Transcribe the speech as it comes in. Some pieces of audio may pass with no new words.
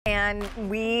And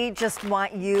we just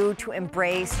want you to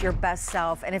embrace your best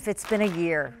self. And if it's been a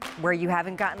year where you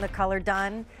haven't gotten the color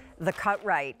done, the cut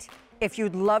right, if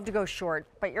you'd love to go short,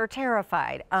 but you're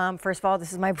terrified. First of all,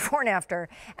 this is my before and after,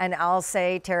 and I'll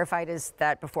say terrified is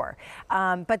that before.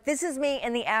 But this is me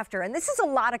in the after, and this is a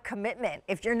lot of commitment.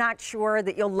 If you're not sure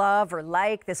that you'll love or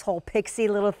like this whole pixie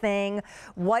little thing,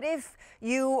 what if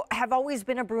you have always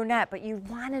been a brunette, but you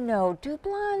want to know, do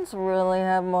blondes really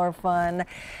have more fun?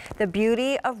 The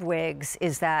beauty of wigs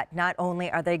is that not only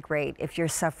are they great if you're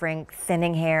suffering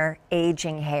thinning hair,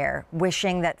 aging hair,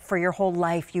 wishing that for your whole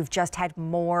life you've just had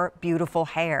more beautiful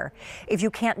hair, if you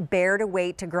can't bear to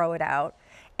wait to grow it out,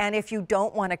 and if you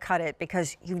don't want to cut it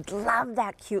because you love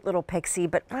that cute little pixie,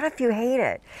 but what if you hate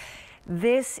it?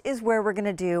 This is where we're going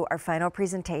to do our final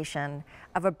presentation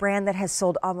of a brand that has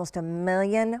sold almost 1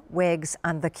 million wigs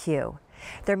on the Q.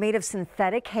 They're made of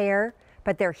synthetic hair,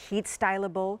 but they're heat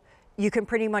styleable. You can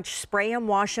pretty much spray them,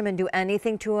 wash them, and do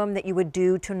anything to them that you would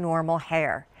do to normal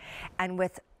hair. And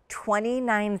with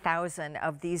 29,000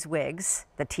 of these wigs,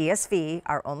 the TSV,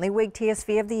 our only wig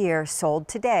TSV of the year, sold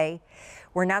today,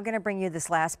 we're now going to bring you this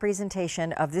last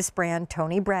presentation of this brand,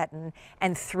 Toni Brattin,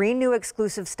 and 3 new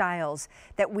exclusive styles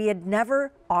that we had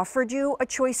never offered you a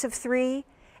choice of 3.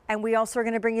 And we also are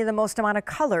going to bring you the most amount of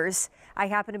colors. I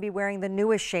happen to be wearing the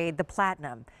newest shade, the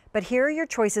platinum. But here are your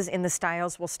choices in the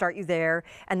styles. We'll start you there.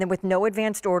 And then with no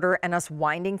advanced order and us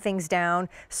winding things down,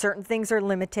 certain things are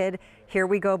limited. Here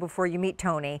we go before you meet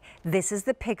Toni. This is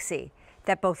the pixie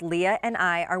that both Leah and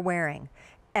I are wearing.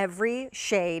 Every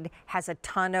shade has a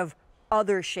ton of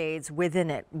other shades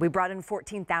within it. We brought in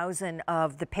 14,000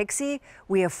 of the pixie.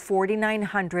 We have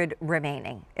 4,900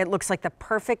 remaining. It looks like the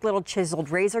perfect little chiseled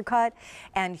razor cut,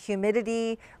 and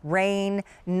humidity, rain,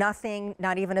 nothing,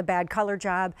 not even a bad color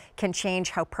job, can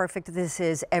change how perfect this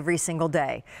is every single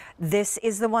day. This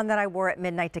is the one that I wore at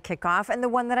midnight to kick off, and the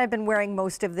one that I've been wearing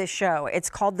most of this show. It's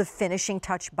called the Finishing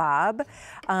Touch Bob.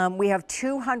 We have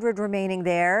 200 remaining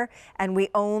there, and we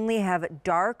only have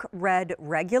dark red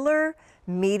regular,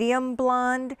 medium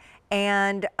blonde,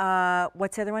 and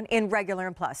what's the other one? In regular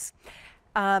and plus.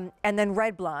 And then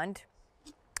red blonde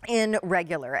in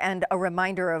regular. And a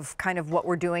reminder of kind of what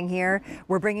we're doing here.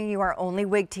 We're bringing you our only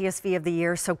wig TSV of the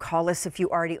year, so call us if you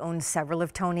already own several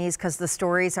of Toni's, because the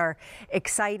stories are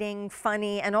exciting,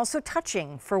 funny, and also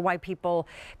touching for why people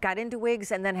got into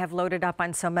wigs and then have loaded up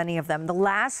on so many of them. The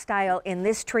last style in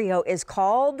this trio is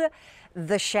called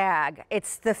the shag.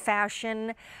 It's the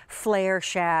fashion flare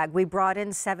shag. We brought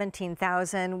in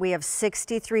 17,000. We have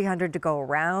 6,300 to go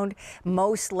around.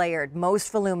 Most layered,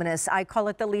 most voluminous. I call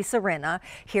it the Lisa Rinna.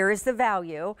 Here is the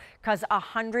value, because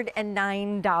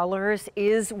 $109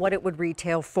 is what it would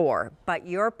retail for. But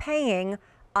you're paying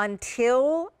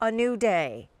until a new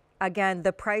day. Again,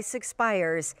 the price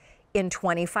expires in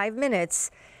 25 minutes.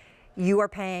 You are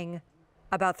paying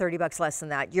about 30 bucks less than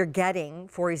that. You're getting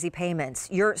 4 easy payments.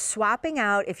 You're swapping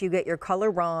out if you get your color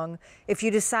wrong. If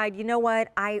you decide, you know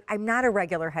what, I'm not a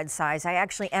regular head size, I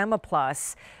actually am a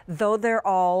plus, though they're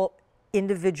all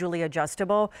individually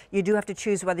adjustable, you do have to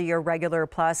choose whether you're a regular or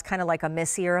plus, kind of like a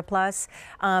Missy or a plus.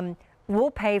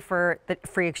 We'll pay for the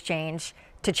free exchange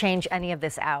to change any of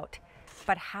this out.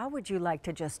 But how would you like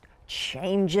to just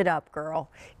change it up,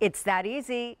 girl? It's that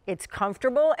easy. It's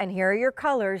comfortable, and here are your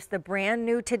colors. The brand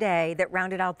new today that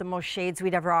rounded out the most shades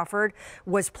we'd ever offered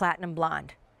was platinum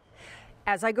blonde.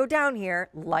 As I go down here,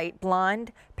 light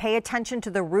blonde, pay attention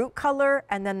to the root color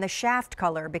and then the shaft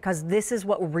color, because this is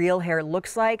what real hair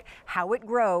looks like, how it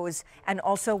grows, and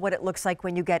also what it looks like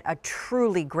when you get a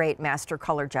truly great master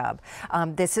color job.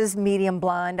 This is medium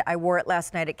blonde. I wore it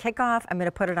last night at kickoff. I'm going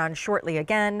to put it on shortly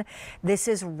again. This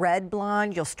is red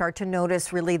blonde. You'll start to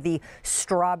notice really the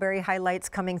strawberry highlights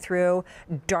coming through.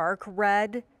 Dark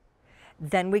red.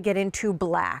 Then we get into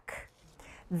black.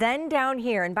 Then down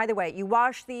here, and by the way, you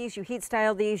wash these, you heat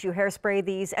style these, you hairspray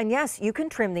these, and yes, you can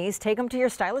trim these, take them to your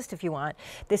stylist if you want.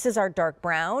 This is our dark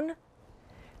brown.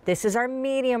 This is our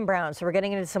medium brown, so we're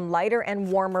getting into some lighter and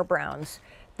warmer browns.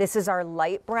 This is our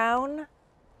light brown.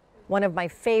 One of my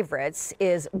favorites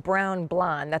is brown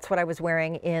blonde. That's what I was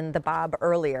wearing in the bob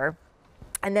earlier.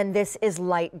 And then this is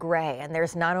light gray, and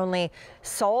there's not only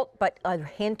salt, but a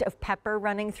hint of pepper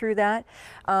running through that.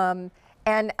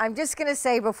 And I'm just going to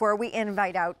say before we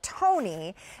invite out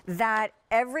Toni that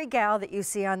every gal that you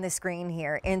see on the screen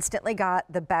here instantly got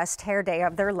the best hair day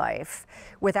of their life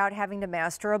without having to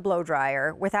master a blow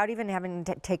dryer, without even having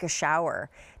to take a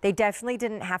shower. They definitely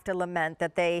didn't have to lament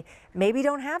that they maybe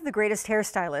don't have the greatest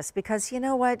hairstylist, because you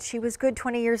know what, she was good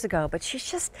 20 years ago, but she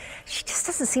just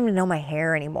doesn't seem to know my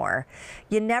hair anymore.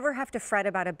 You never have to fret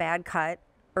about a bad cut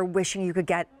or wishing you could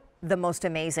get the most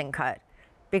amazing cut,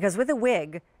 because with a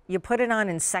wig, You put it on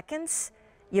in seconds.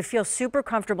 You feel super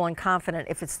comfortable and confident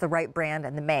if it's the right brand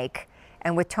and the make.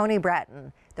 And with Toni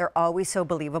Brattin, they're always so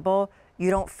believable.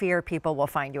 You don't fear people will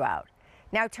find you out.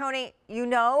 Now, Toni, you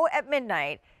know at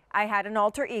midnight, I had an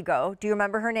alter ego. Do you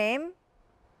remember her name?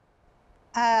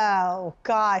 Oh,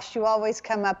 gosh, you always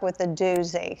come up with a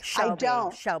doozy. Shelby, I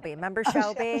don't. Shelby. Remember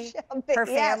Shelby? Shelby. Her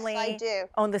family yes, I do.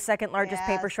 owned the second largest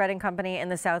paper shredding company in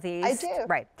the Southeast. I do.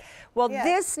 Right. Well, Yes.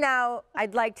 this now,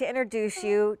 I'd like to introduce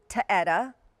you to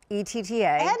Etta, E-T-T-A.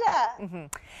 Etta. Mm-hmm.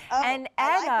 Oh, And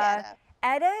I like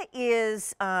Etta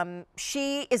is,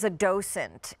 she is a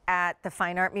docent at the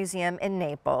Fine Art Museum in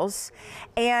Naples.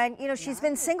 And, you know, she's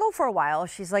been single for a while.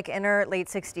 She's like in her late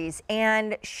 60s.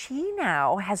 And she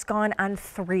now has gone on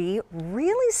 3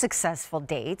 really successful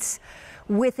dates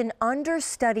with an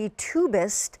understudy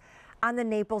tubist on the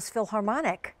Naples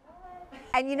Philharmonic.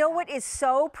 And you know what is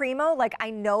so primo? Like, I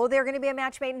know they're going to be a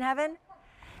match made in heaven.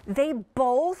 They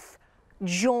both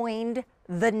joined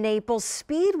the Naples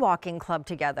Speed Walking Club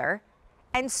together.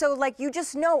 And so, like, you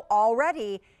just know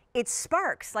already it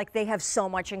sparks, like they have so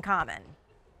much in common.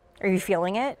 Are you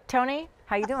feeling it, Toni?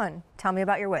 How you doing? Tell me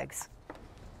about your wigs.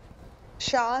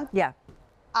 Sean? Yeah.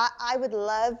 I would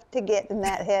love to get in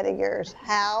that head of yours.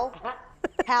 How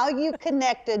you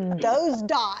connected those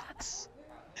dots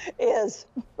is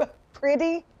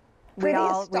pretty We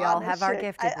all have our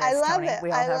astonishing. giftedness, I love Toni. it.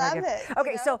 We all I have our love gift. it. Okay,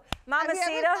 you know? so Mama Have you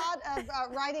Sita. ever thought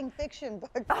of writing fiction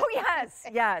books? Oh, yes,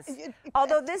 yes.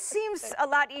 Although this seems a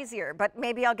lot easier, but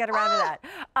maybe I'll get around to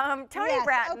that. Toni Yes,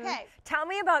 Brattin, okay. tell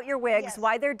me about your wigs, Yes.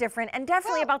 why they're different, and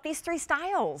definitely Well, about these 3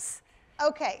 styles.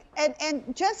 Okay,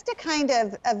 and just to kind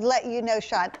of let you know,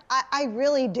 Sean, I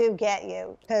really do get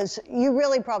you, because you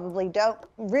really probably don't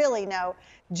really know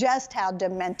just how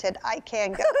demented I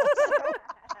can go.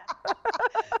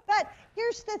 But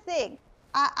here's the thing.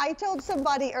 I told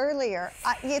somebody earlier,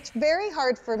 it's very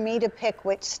hard for me to pick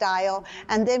which style.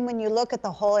 And then when you look at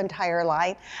the whole entire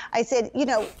line, I said, you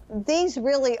know, these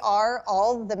really are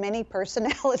all the many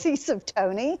personalities of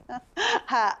Toni.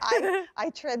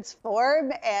 I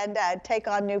transform and take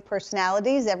on new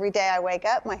personalities every day I wake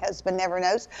up. My husband never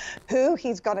knows who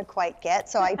he's going to quite get.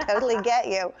 So I totally get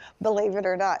you, believe it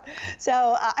or not.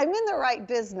 So I'm in the right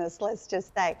business, let's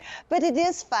just say. But it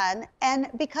is fun. And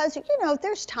because, you know,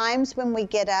 there's times when we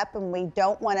get up and we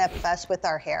don't want to fuss with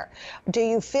our hair. Do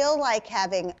you feel like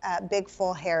having big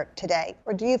full hair today?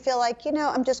 Or do you feel like, you know,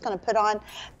 I'm just going to put on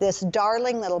this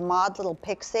darling little little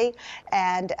pixie,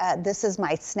 and this is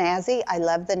my snazzy. I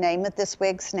love the name of this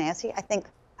wig, Snazzy. I think,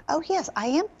 oh yes, I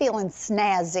am feeling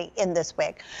snazzy in this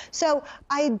wig. So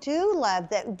I do love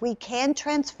that we can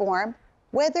transform,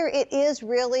 whether it is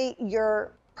really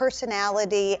your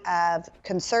personality of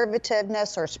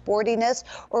conservativeness or sportiness,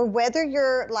 or whether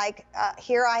you're like,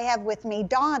 here I have with me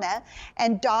Donna,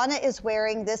 and Donna is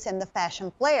wearing this in the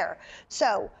fashion flare.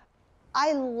 So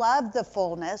I love the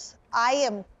fullness. I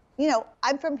am, you know,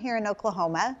 I'm from here in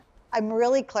Oklahoma. I'm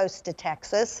really close to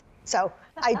Texas, so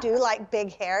I do like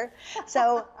big hair.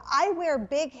 So I wear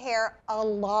big hair a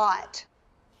lot,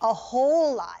 a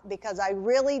whole lot, because I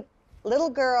really, little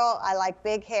girl, I like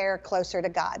big hair, closer to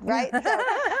God, right? So,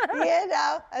 you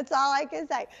know, that's all I can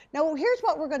say. Now, here's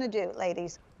what we're going to do,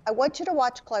 ladies. I want you to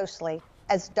watch closely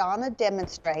as Donna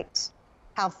demonstrates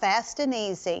how fast and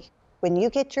easy, when you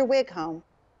get your wig home,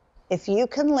 if you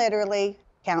can literally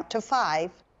count to 5,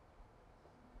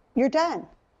 you're done.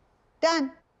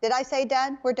 Done. Did I say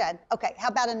done? We're done. Okay, how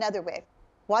about another wig?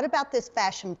 What about this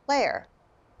fashion flare?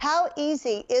 How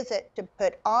easy is it to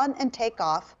put on and take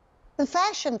off the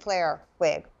fashion flare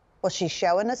wig? Well, she's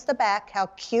showing us the back. How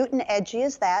cute and edgy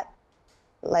is that?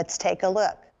 Let's take a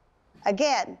look.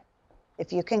 Again,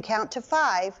 if you can count to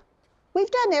 5,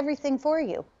 we've done everything for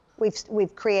you.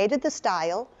 We've created the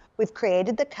style. We've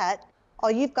created the cut.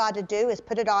 All you've got to do is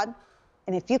put it on,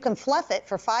 and if you can fluff it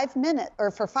for 5 minutes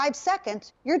or for 5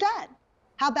 seconds, you're done.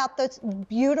 How about this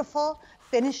beautiful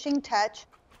finishing touch?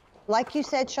 Like you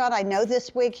said, Sean, I know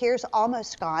this wig here's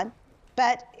almost gone.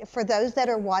 But for those that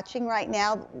are watching right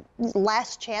now,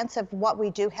 last chance of what we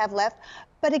do have left.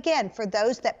 But again, for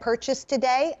those that purchased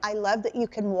today, I love that you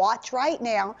can watch right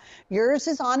now. Yours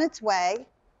is on its way.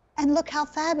 And look how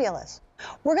fabulous.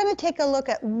 We're going to take a look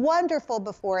at wonderful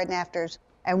before and afters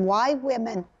and why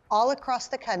women all across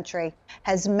the country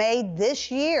has made this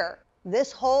year,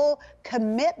 this whole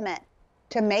commitment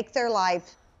to make their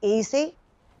life easy,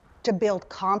 to build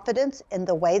confidence in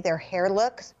the way their hair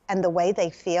looks and the way they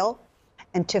feel,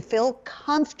 and to feel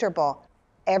comfortable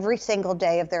every single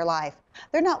day of their life.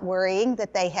 They're not worrying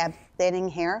that they have thinning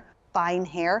hair, fine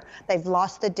hair, they've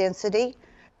lost the density.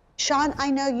 Sean, I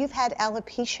know you've had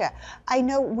alopecia. I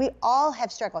know we all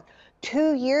have struggled.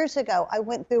 2 years ago, I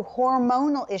went through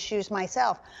hormonal issues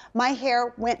myself. My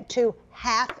hair went to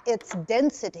half its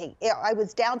density. I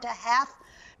was down to half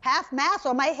mass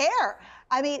on my hair.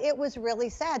 I mean, it was really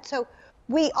sad. So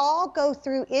we all go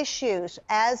through issues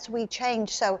as we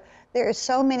change. So there are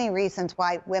so many reasons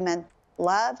why women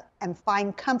love and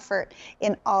find comfort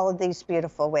in all of these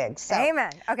beautiful wigs. So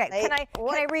amen. Okay, can I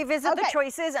revisit the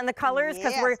choices and the colors?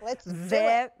 Because we're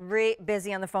very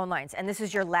busy on the phone lines. And this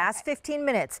is your last 15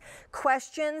 minutes.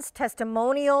 Questions,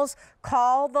 testimonials,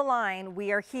 call the line.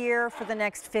 We are here for the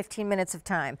next 15 minutes of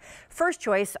time. First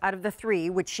choice out of the three,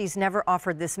 which she's never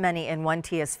offered this many in one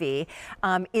TSV,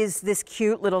 is this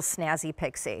cute little snazzy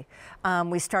pixie.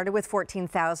 We started with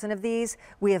 14,000 of these.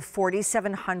 We have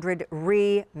 4,700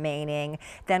 remaining.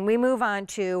 Then we move on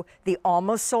to the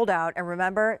almost sold out. And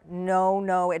remember,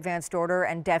 no advanced order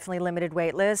and definitely limited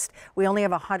wait list. We only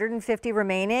have 150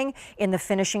 remaining in the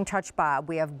finishing touch bob.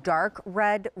 We have dark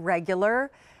red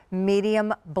regular,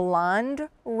 medium blonde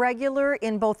regular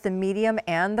in both the medium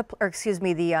and the, or excuse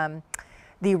me,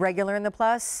 the regular and the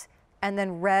plus, and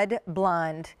then red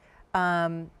blonde.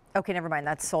 Okay, never mind,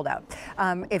 that's sold out.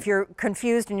 If you're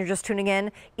confused and you're just tuning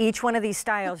in, each one of these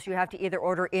styles you have to either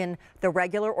order in the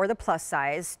regular or the plus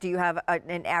size. Do you have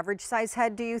an average size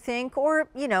head, do you think? Or,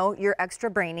 you know, you're extra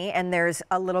brainy and there's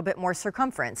a little bit more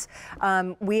circumference.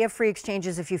 We have free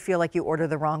exchanges if you feel like you order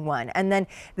the wrong one. And then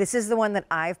this is the one that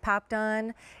I've popped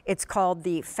on. It's called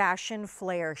the Fashion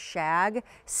Flare Shag.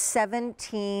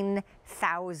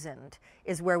 17,000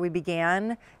 is where we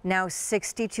began. Now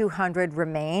 6,200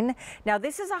 remain. Now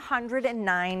this is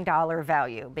 $109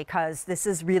 value because this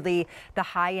is really the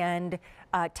high-end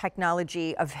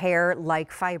technology of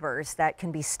hair-like fibers that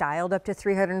can be styled up to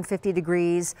 350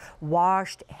 degrees,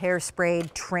 washed,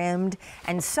 hairsprayed, trimmed.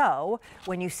 And so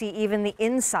when you see even the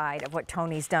inside of what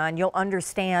Toni's done, you'll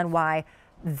understand why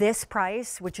this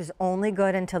price, which is only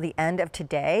good until the end of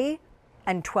today,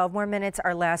 and 12 more minutes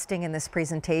are lasting in this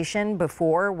presentation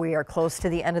before we are close to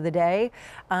the end of the day,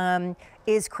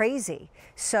 is crazy.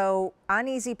 So on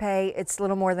Easy Pay, it's a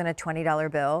little more than a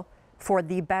 $20 bill for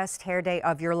the best hair day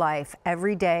of your life,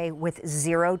 every day with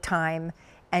 0 time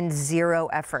and 0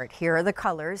 effort. Here are the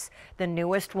colors. The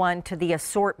newest one to the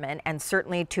assortment, and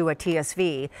certainly to a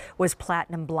TSV, was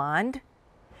Platinum Blonde.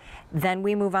 Then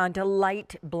we move on to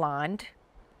Light Blonde.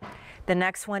 The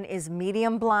next one is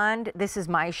Medium Blonde. This is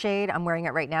my shade. I'm wearing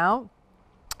it right now.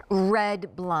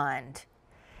 Red Blonde.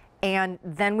 And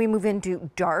then we move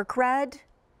into Dark Red.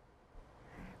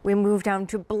 We move down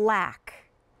to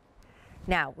Black.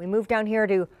 Now, we move down here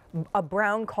to a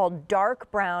brown called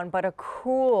Dark Brown, but a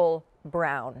cool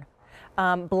brown.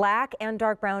 Black and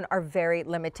Dark Brown are very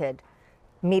limited.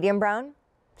 Medium Brown.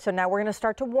 So now we're going to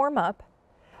start to warm up.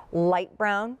 Light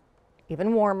Brown,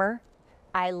 even warmer.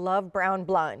 I love Brown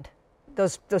Blonde.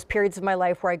 Those periods of my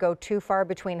life where I go too far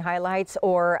between highlights,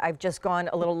 or I've just gone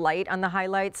a little light on the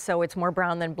highlights, so it's more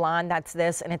brown than blonde. That's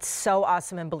this, and it's so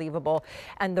awesome and believable.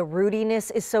 And the rootiness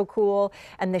is so cool,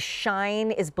 and the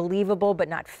shine is believable but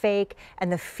not fake, and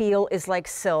the feel is like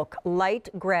silk. Light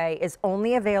gray is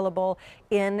only available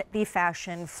in the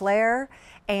Fashion Flare.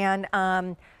 And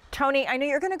Toni, I know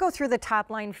you're going to go through the top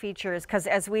line features because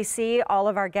as we see all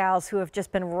of our gals who have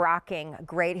just been rocking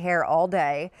great hair all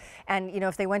day, and you know,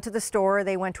 if they went to the store,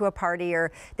 they went to a party,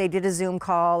 or they did a Zoom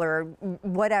call or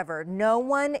whatever, no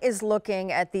one is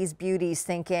looking at these beauties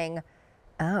thinking,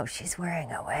 oh, she's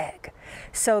wearing a wig.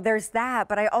 So there's that,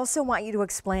 but I also want you to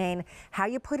explain how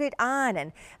you put it on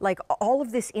and like all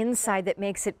of this inside that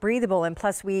makes it breathable. And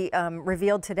plus we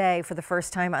revealed today for the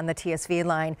first time on the TSV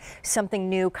line, something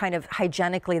new kind of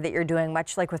hygienically that you're doing,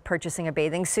 much like with purchasing a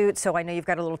bathing suit. So I know you've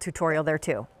got a little tutorial there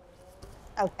too.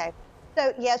 Okay.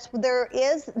 So yes, there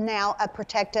is now a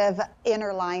protective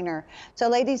inner liner. So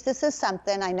ladies, this is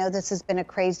something, I know this has been a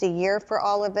crazy year for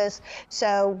all of us.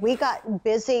 So we got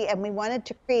busy and we wanted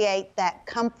to create that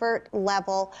comfort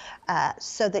level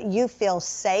so that you feel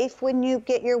safe when you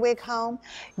get your wig home.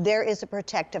 There is a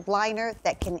protective liner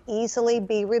that can easily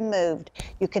be removed.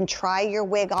 You can try your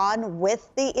wig on with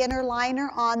the inner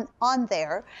liner on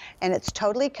there, and it's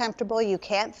totally comfortable. You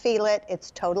can't feel it.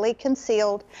 It's totally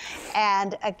concealed.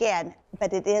 And again,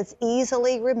 but it is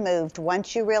easily removed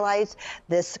once you realize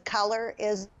this color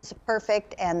is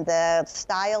perfect and the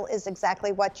style is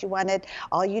exactly what you wanted.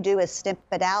 All you do is snip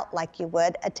it out like you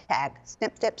would a tag.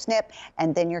 Snip, snip, snip,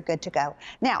 and then you're good to go.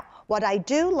 Now, what I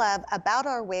do love about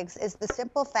our wigs is the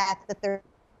simple fact that they're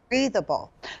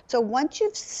breathable. So once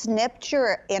you've snipped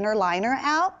your inner liner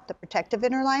out, the protective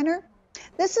inner liner,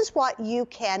 this is what you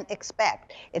can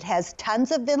expect. It has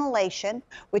tons of ventilation,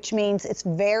 which means it's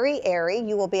very airy.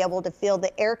 You will be able to feel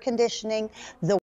the air conditioning, the